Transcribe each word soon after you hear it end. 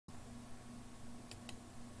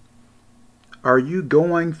Are you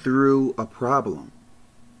going through a problem?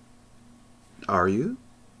 Are you?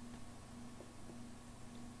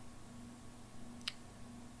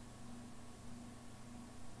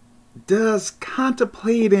 Does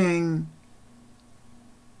contemplating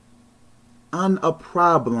on a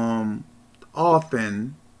problem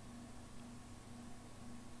often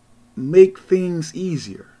make things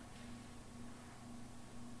easier?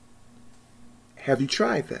 Have you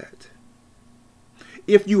tried that?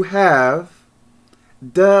 If you have,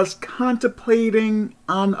 does contemplating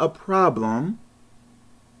on a problem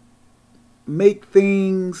make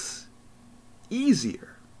things easier?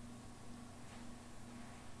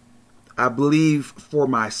 I believe for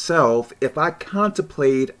myself, if I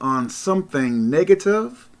contemplate on something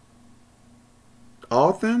negative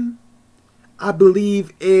often, I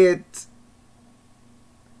believe it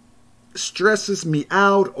stresses me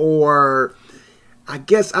out, or I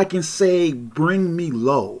guess I can say bring me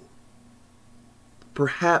low.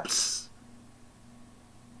 Perhaps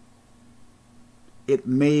it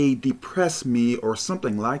may depress me or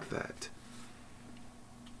something like that.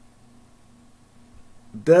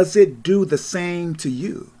 Does it do the same to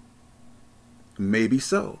you? Maybe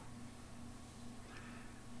so.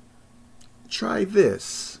 Try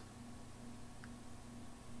this.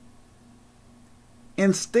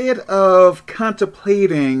 Instead of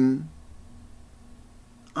contemplating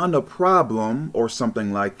on a problem or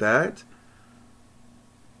something like that,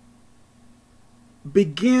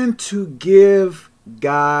 begin to give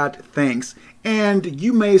God thanks. And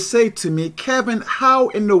you may say to me, Kevin, how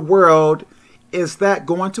in the world is that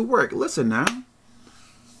going to work? Listen now.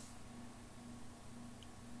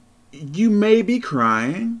 You may be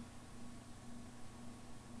crying.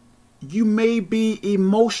 You may be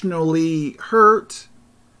emotionally hurt.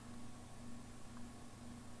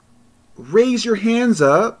 Raise your hands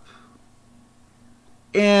up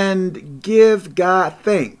and give God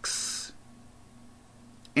thanks.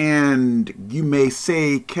 And you may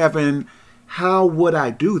say, Kevin, how would I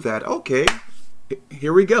do that? Okay,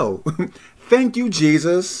 here we go. Thank you,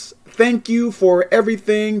 Jesus. Thank you for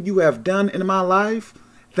everything you have done in my life.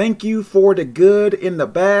 Thank you for the good and the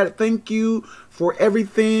bad. Thank you for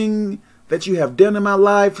everything that you have done in my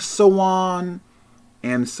life, so on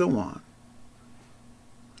and so on.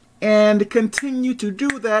 And continue to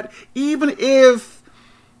do that even if,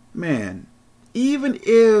 even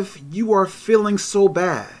if you are feeling so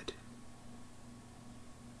bad.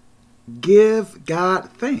 Give God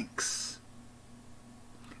thanks.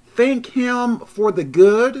 Thank Him for the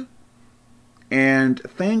good and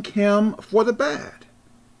thank Him for the bad.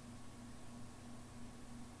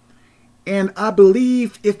 And I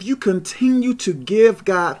believe if you continue to give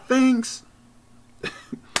God thanks,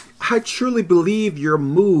 I truly believe your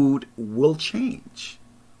mood will change.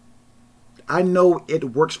 I know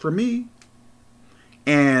it works for me.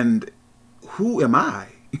 And who am I?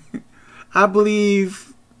 I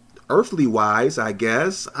believe, earthly wise, I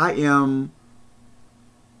guess, I am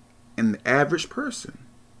an average person.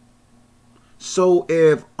 So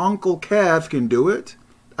if Uncle Kev can do it,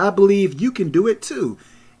 I believe you can do it too.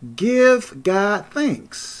 Give God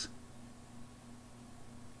thanks.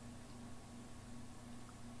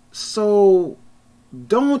 So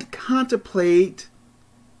don't contemplate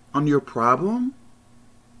on your problem.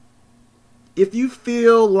 If you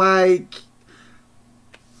feel like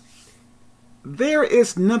there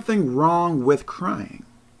is nothing wrong with crying,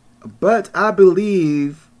 but I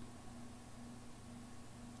believe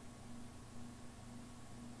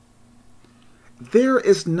there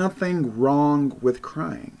is nothing wrong with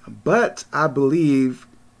crying, but I believe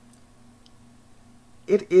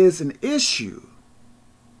it is an issue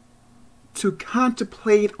to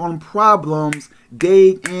contemplate on problems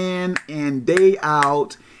day in and day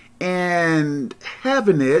out and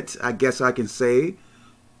having it, I guess I can say,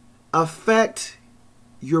 affect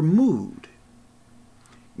your mood.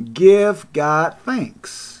 Give God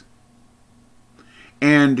thanks.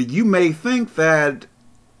 And you may think that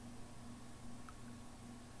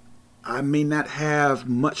I may not have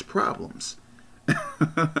much problems.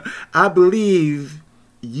 I believe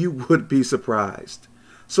you would be surprised.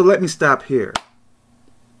 So let me stop here.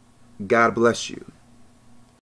 God bless you.